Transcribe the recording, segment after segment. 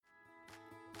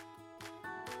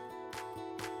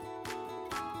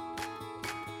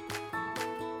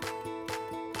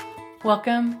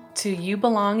Welcome to You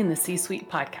Belong in the C-Suite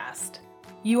podcast.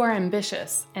 You are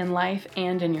ambitious in life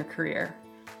and in your career,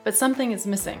 but something is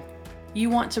missing.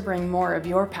 You want to bring more of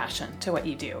your passion to what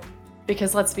you do.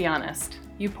 Because let's be honest,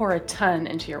 you pour a ton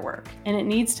into your work, and it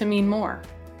needs to mean more.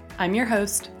 I'm your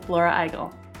host, Laura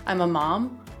Eigel. I'm a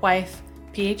mom, wife,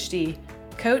 PhD,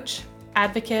 coach,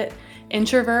 advocate,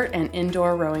 introvert, and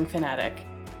indoor rowing fanatic.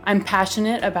 I'm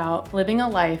passionate about living a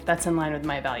life that's in line with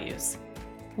my values.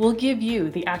 We'll give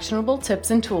you the actionable tips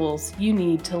and tools you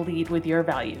need to lead with your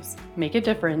values, make a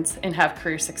difference, and have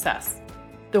career success.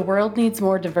 The world needs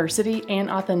more diversity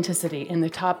and authenticity in the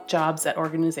top jobs at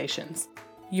organizations.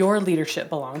 Your leadership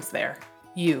belongs there.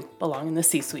 You belong in the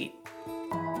C-Suite.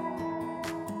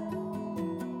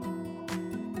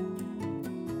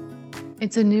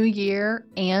 It's a new year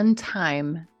and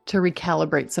time to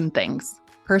recalibrate some things.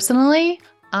 Personally,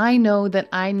 I know that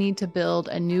I need to build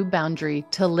a new boundary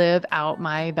to live out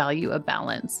my value of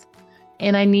balance.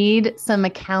 And I need some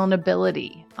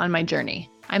accountability on my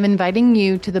journey. I'm inviting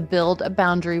you to the Build a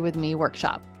Boundary with Me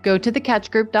workshop. Go to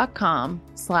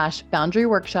thecatchgroup.com/boundary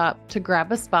workshop to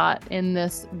grab a spot in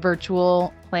this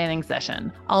virtual planning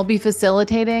session. I'll be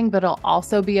facilitating, but I'll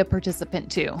also be a participant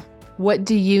too. What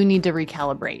do you need to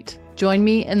recalibrate? Join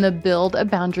me in the Build a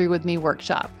Boundary with Me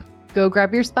workshop. Go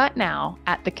grab your spot now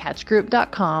at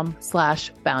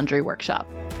thecatchgroup.com/boundary workshop.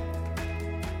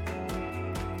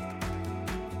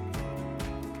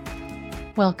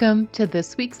 Welcome to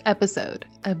this week's episode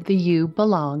of the You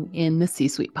Belong in the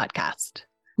C-Suite podcast.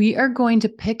 We are going to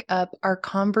pick up our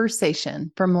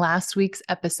conversation from last week's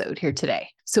episode here today.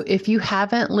 So if you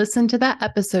haven't listened to that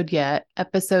episode yet,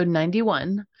 episode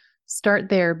 91, start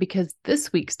there because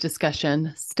this week's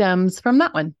discussion stems from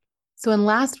that one. So in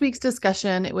last week's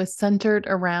discussion, it was centered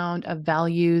around a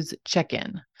values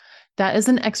check-in. That is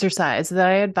an exercise that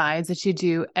I advise that you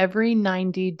do every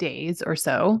 90 days or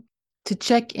so to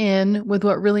check in with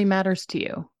what really matters to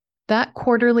you. That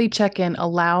quarterly check-in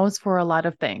allows for a lot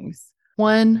of things.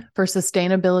 One, for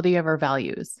sustainability of our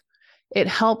values. It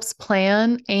helps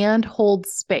plan and hold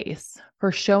space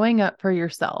for showing up for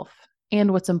yourself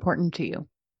and what's important to you.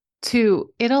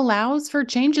 Two, it allows for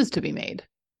changes to be made.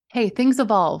 Hey, things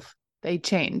evolve. They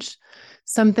change.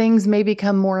 Some things may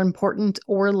become more important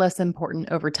or less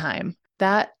important over time.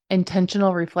 That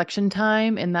intentional reflection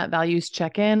time in that values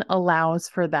check-in allows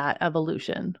for that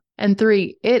evolution. And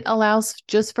three, it allows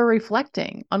just for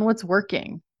reflecting on what's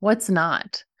working, what's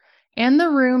not, and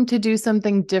the room to do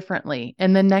something differently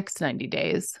in the next 90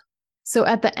 days. So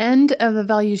at the end of the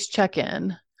values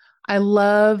check-in, I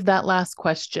love that last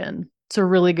question. It's a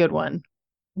really good one.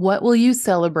 What will you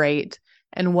celebrate?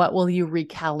 And what will you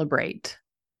recalibrate?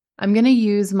 I'm going to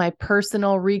use my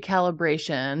personal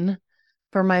recalibration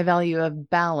for my value of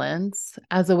balance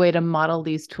as a way to model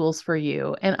these tools for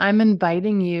you. And I'm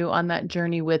inviting you on that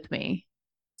journey with me.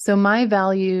 So my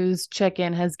values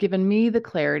check-in has given me the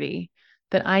clarity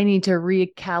that I need to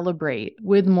recalibrate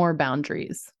with more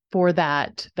boundaries for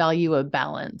that value of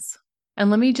balance.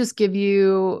 And let me just give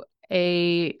you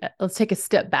let's take a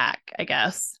step back, I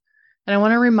guess. And I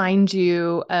want to remind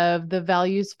you of the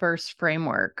Values First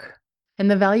framework.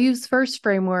 And the Values First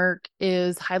framework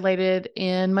is highlighted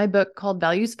in my book called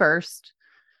Values First.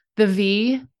 The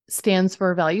V stands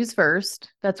for Values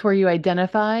First. That's where you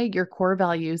identify your core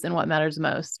values and what matters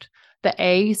most. The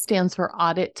A stands for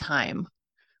Audit Time,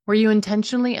 where you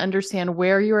intentionally understand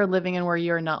where you are living and where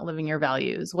you are not living your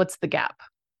values. What's the gap?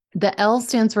 The L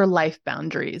stands for Life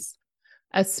Boundaries.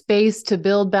 A space to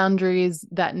build boundaries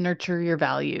that nurture your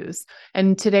values.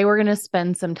 And today we're going to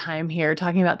spend some time here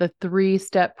talking about the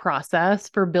 3-step process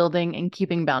for building and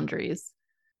keeping boundaries.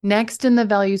 Next in the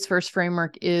Values First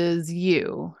framework is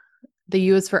U. The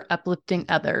U is for uplifting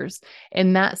others.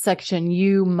 In that section,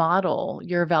 you model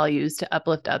your values to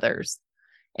uplift others.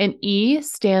 And E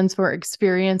stands for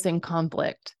experiencing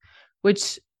conflict,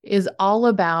 which is all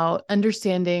about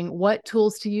understanding what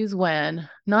tools to use when,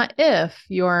 not if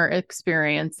you're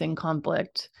experiencing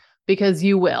conflict, because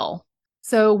you will.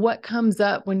 So what comes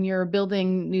up when you're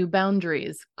building new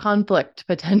boundaries? Conflict,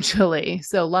 potentially.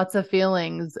 So lots of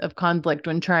feelings of conflict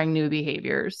when trying new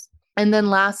behaviors. And then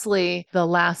lastly, the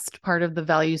last part of the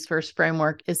Values First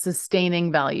framework is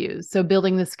sustaining values. So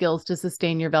building the skills to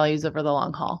sustain your values over the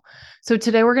long haul. So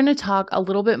today we're going to talk a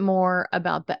little bit more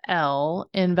about the L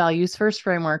in Values First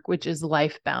framework, which is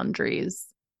life boundaries.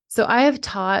 So I have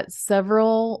taught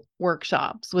several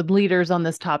workshops with leaders on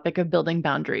this topic of building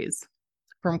boundaries,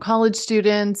 from college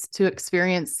students to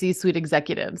experienced C-suite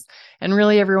executives, and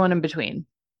really everyone in between,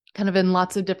 kind of in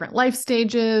lots of different life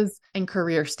stages and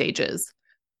career stages.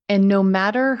 And no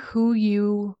matter who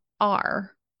you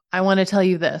are, I want to tell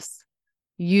you this,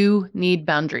 you need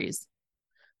boundaries.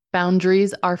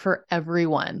 Boundaries are for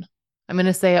everyone. I'm going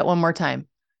to say it one more time.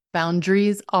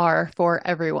 Boundaries are for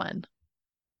everyone.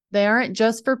 They aren't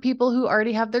just for people who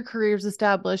already have their careers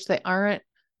established. They aren't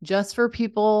just for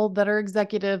people that are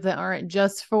executive. They aren't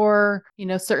just for,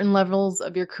 certain levels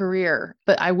of your career.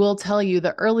 But I will tell you,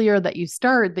 the earlier that you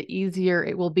start, the easier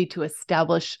it will be to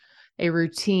establish a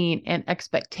routine and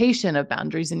expectation of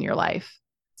boundaries in your life.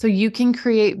 So you can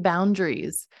create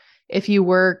boundaries if you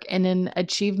work in an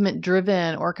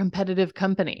achievement-driven or competitive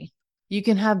company. You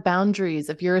can have boundaries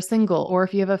if you're a single or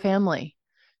if you have a family.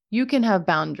 You can have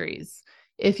boundaries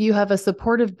if you have a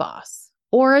supportive boss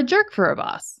or a jerk for a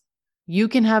boss. You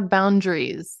can have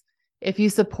boundaries if you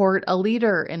support a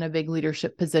leader in a big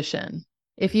leadership position.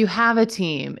 If you have a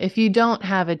team, if you don't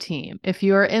have a team, if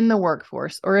you are in the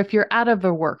workforce or if you're out of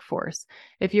the workforce,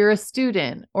 if you're a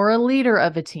student or a leader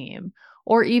of a team,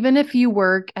 or even if you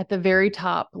work at the very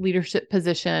top leadership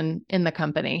position in the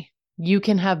company, you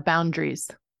can have boundaries.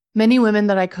 Many women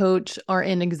that I coach are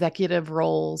in executive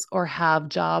roles or have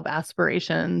job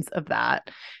aspirations of that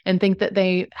and think that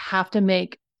they have to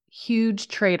make huge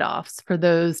trade-offs for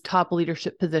those top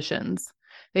leadership positions.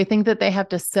 They think that they have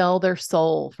to sell their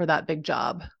soul for that big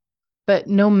job. But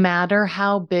no matter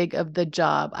how big of the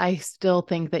job, I still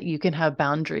think that you can have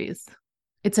boundaries.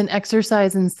 It's an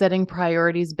exercise in setting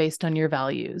priorities based on your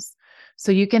values.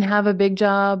 So you can have a big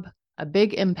job, a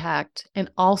big impact, and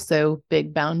also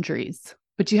big boundaries.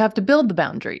 But you have to build the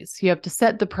boundaries. You have to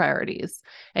set the priorities,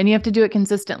 and you have to do it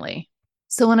consistently.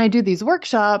 So when I do these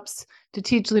workshops to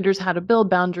teach leaders how to build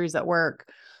boundaries at work,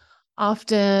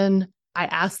 often I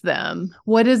ask them,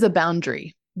 what is a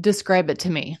boundary? Describe it to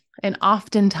me. And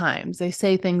oftentimes they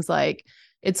say things like,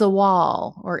 it's a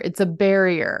wall, or it's a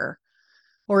barrier,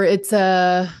 or it's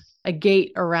a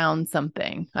gate around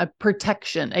something, a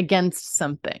protection against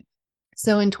something.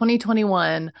 So in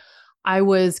 2021, I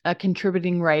was a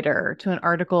contributing writer to an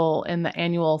article in the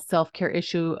annual self-care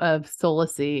issue of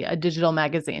Solacy, a digital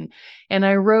magazine. And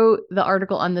I wrote the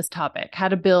article on this topic, how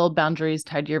to build boundaries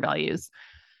tied to your values.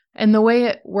 And the way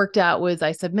it worked out was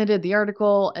I submitted the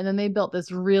article, and then they built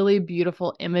this really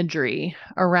beautiful imagery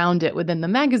around it within the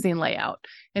magazine layout.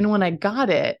 And when I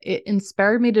got it, it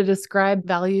inspired me to describe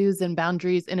values and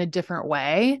boundaries in a different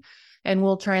way. And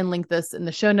we'll try and link this in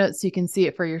the show notes so you can see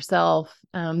it for yourself.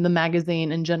 The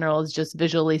magazine in general is just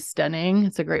visually stunning.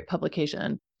 It's a great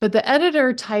publication. But the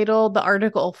editor titled the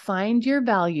article, Find Your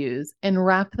Values and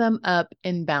Wrap Them Up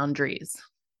in Boundaries.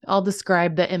 I'll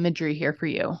describe the imagery here for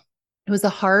you. It was a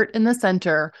heart in the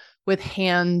center with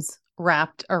hands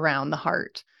wrapped around the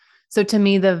heart. So to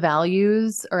me, the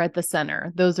values are at the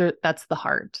center. That's the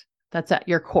heart. That's at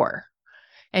your core.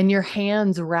 And your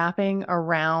hands wrapping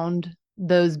around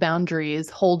those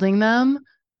boundaries, holding them,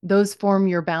 those form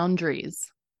your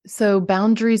boundaries. So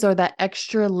boundaries are that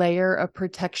extra layer of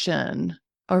protection,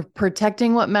 or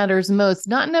protecting what matters most,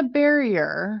 not in a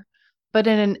barrier, but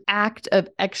in an act of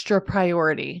extra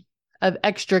priority, of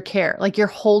extra care. Like you're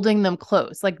holding them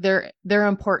close, like they're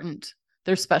important,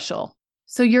 they're special.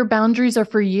 So your boundaries are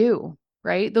for you,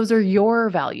 right? Those are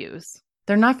your values.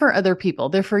 They're not for other people,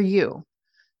 they're for you.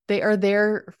 They are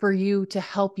there for you to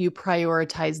help you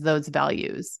prioritize those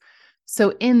values.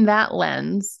 So in that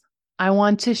lens, I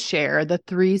want to share the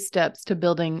 3 steps to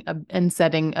building and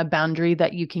setting a boundary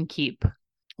that you can keep.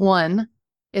 1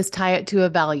 is tie it to a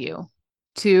value.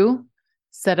 2,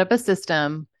 set up a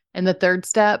system. And the 3rd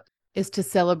step is to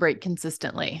celebrate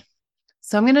consistently.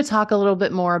 So I'm going to talk a little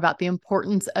bit more about the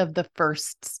importance of the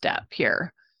first step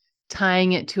here,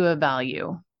 tying it to a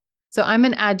value. So I'm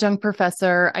an adjunct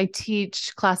professor. I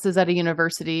teach classes at a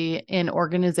university in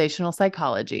organizational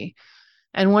psychology.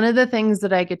 And one of the things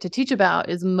that I get to teach about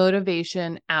is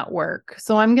motivation at work.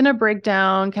 So I'm going to break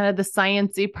down kind of the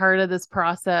sciencey part of this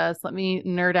process. Let me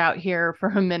nerd out here for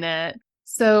a minute.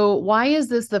 So why is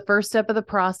this the first step of the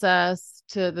process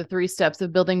to the 3 steps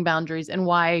of building boundaries, and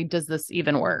why does this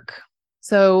even work?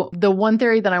 So the one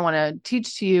theory that I want to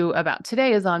teach to you about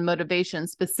today is on motivation,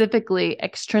 specifically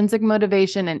extrinsic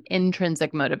motivation and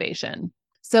intrinsic motivation.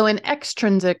 So in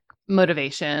extrinsic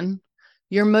motivation,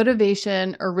 your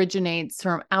motivation originates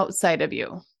from outside of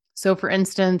you. So for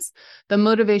instance, the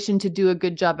motivation to do a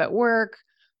good job at work,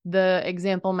 the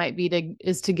example might be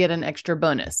to get an extra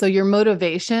bonus. So your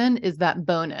motivation is that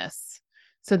bonus.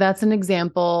 So that's an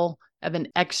example of an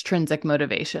extrinsic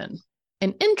motivation.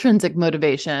 An intrinsic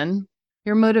motivation,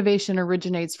 your motivation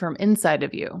originates from inside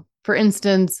of you. For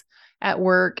instance, at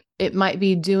work, it might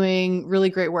be doing really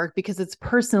great work because it's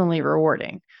personally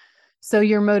rewarding. So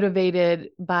you're motivated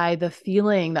by the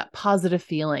feeling, that positive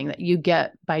feeling that you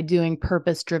get by doing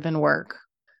purpose-driven work.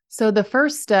 So the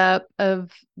first step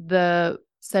of the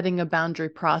setting a boundary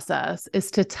process is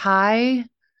to tie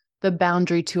the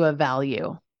boundary to a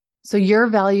value. So your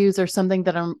values are something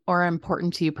that are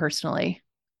important to you personally.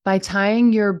 By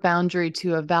tying your boundary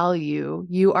to a value,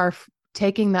 you are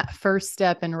taking that first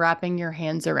step and wrapping your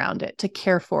hands around it to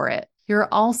care for it. You're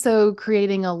also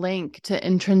creating a link to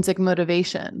intrinsic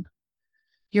motivation.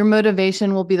 Your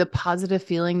motivation will be the positive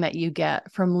feeling that you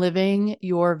get from living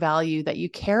your value that you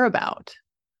care about.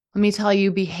 Let me tell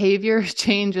you, behavior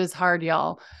change is hard,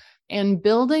 y'all. And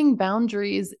building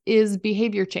boundaries is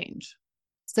behavior change.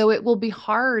 So it will be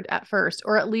hard at first,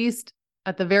 or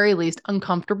at the very least,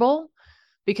 uncomfortable,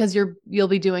 because you'll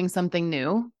be doing something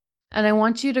new. And I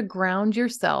want you to ground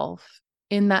yourself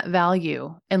in that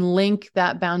value and link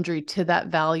that boundary to that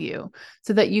value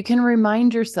so that you can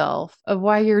remind yourself of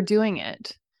why you're doing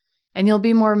it. And you'll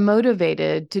be more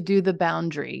motivated to do the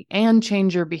boundary and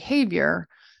change your behavior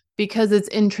because it's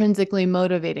intrinsically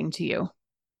motivating to you.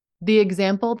 The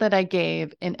example that I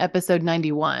gave in episode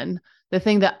 91, the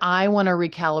thing that I want to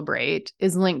recalibrate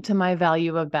is linked to my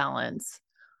value of balance.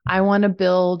 I want to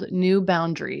build new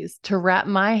boundaries to wrap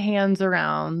my hands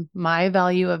around my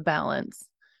value of balance,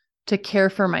 to care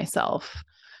for myself.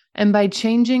 And by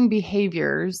changing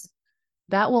behaviors,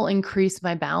 that will increase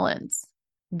my balance.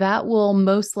 That will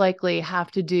most likely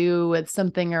have to do with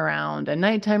something around a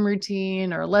nighttime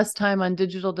routine or less time on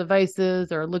digital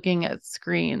devices or looking at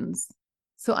screens.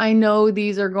 So I know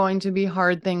these are going to be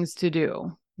hard things to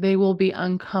do. They will be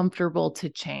uncomfortable to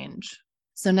change.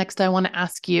 So next, I want to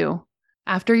ask you,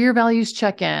 after your values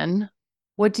check in,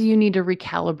 what do you need to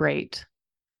recalibrate?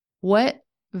 What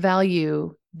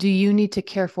value do you need to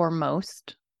care for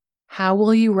most? How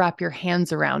will you wrap your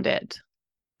hands around it?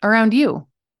 Around you?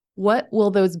 What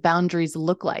will those boundaries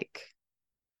look like?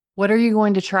 What are you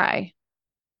going to try?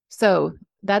 So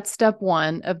that's step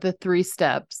one of the 3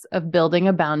 steps of building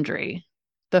a boundary.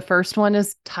 The first one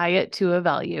is tie it to a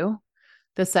value.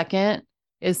 The second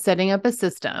is setting up a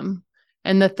system.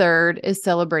 And the third is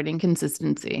celebrating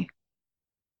consistency.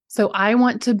 So I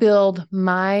want to build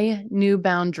my new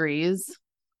boundaries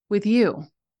with you.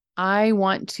 I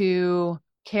want to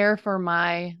care for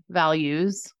my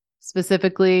values,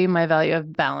 specifically my value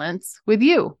of balance, with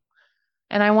you.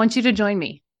 And I want you to join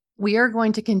me. We are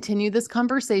going to continue this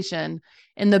conversation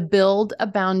in the Build a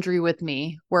Boundary with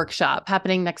Me workshop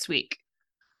happening next week.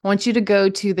 I want you to go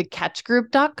to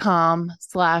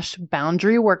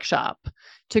thecatchgroup.com/boundary workshop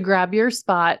to grab your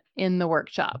spot in the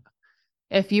workshop.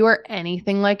 If you are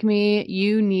anything like me,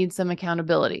 you need some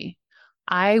accountability.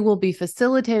 I will be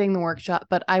facilitating the workshop,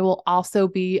 but I will also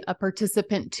be a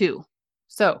participant too.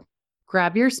 So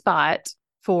grab your spot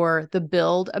for the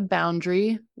Build a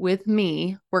Boundary with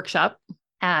Me workshop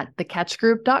at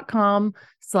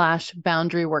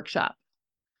thecatchgroup.com/boundary workshop.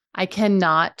 I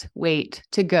cannot wait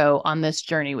to go on this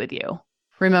journey with you.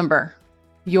 Remember,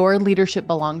 your leadership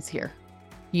belongs here.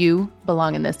 You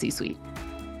belong in the C-suite.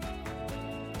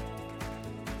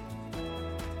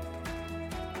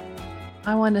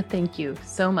 I want to thank you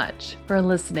so much for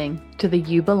listening to the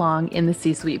You Belong in the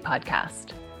C-Suite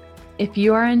podcast. If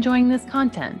you are enjoying this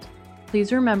content,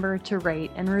 please remember to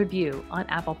rate and review on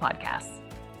Apple Podcasts.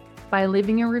 By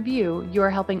leaving a review, you are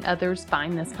helping others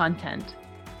find this content.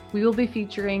 We will be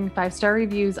featuring 5-star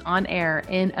reviews on air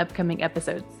in upcoming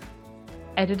episodes.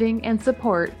 Editing and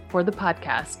support for the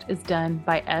podcast is done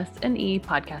by S&E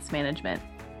Podcast Management.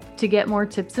 To get more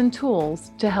tips and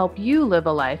tools to help you live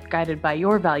a life guided by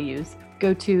your values,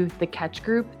 go to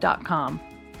thecatchgroup.com.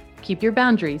 Keep your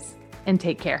boundaries and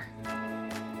take care.